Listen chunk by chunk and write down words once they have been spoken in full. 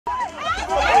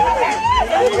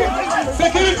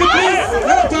Security, please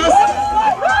help us.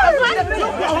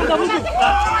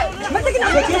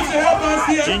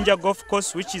 Jinja Golf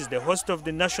Course, which is the host of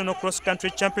the National Cross Country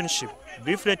Championship,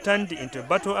 briefly turned into a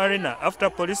battle arena after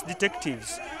police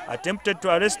detectives attempted to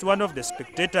arrest one of the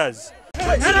spectators.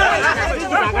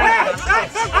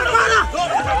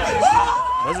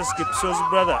 Moses Kipsiro's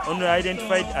brother, only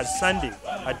identified as Sande,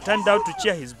 had turned out to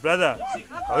cheer his brother.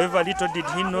 However, little did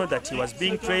he know that he was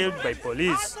being trailed by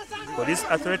police. Police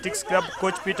Athletics Club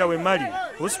coach Peter Wemali,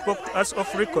 who spoke to us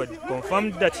off record,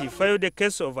 confirmed that he filed a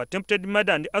case of attempted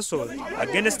murder and assault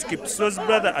against Kipsiro's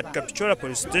brother at Kapchorwa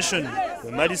police station.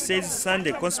 Wemali says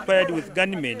Sande conspired with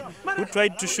gunmen who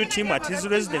tried to shoot him at his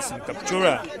residence in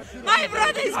Kapchorwa. My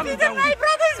brother is beaten! My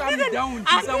brother is beaten!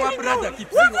 He's our brother,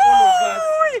 Kipsiro, all of us.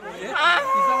 He's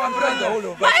our brother, all of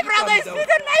us. My brother is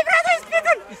beaten! My brother is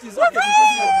beaten! It is okay.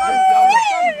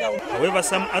 However,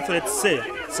 some athletes say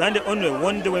Sande only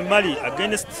warned Wemali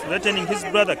against threatening his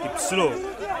brother Kipsiro.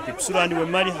 Kipsiro and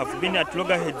Wemali have been at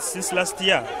loggerheads since last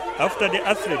year after the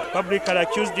athlete publicly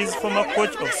accused his former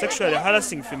coach of sexually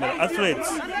harassing female athletes.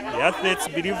 The athletes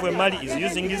believe Wemali is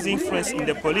using his influence in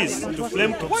the police to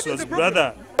flame Kipsiro's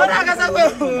brother.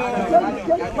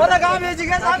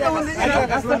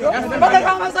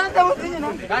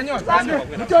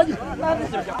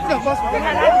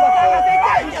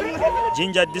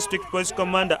 Jinja District Police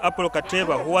Commander Apollo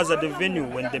Kateba, who was at the venue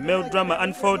when the melodrama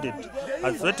unfolded,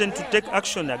 has threatened to take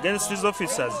action against his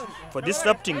officers for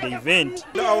disrupting the event.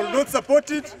 I will not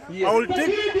support it. I will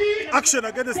take action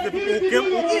against the people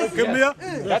who came here.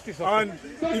 And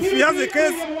if he has a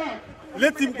case,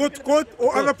 let him go to court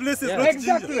or other places, not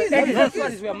Jinja.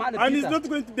 And he's not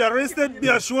going to be arrested, be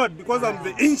assured, because I'm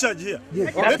the in charge here.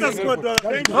 Let us go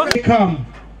to They come,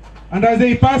 and as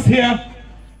they pass here,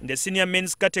 in the senior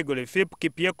men's category, Philip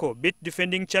Kipieko beat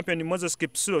defending champion Moses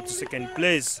Kipsiro to second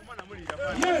place.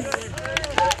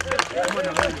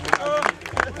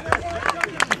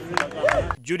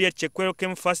 Julia Chekwero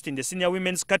came first in the senior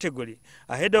women's category,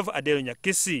 ahead of Adele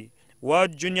Nyakisi.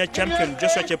 World junior champion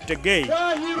Joshua Cheptegei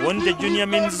won the junior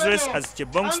men's race as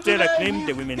Chebong Stella claimed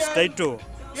the women's title.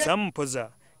 Sam Poza,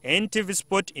 NTV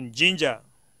Sport in Jinja.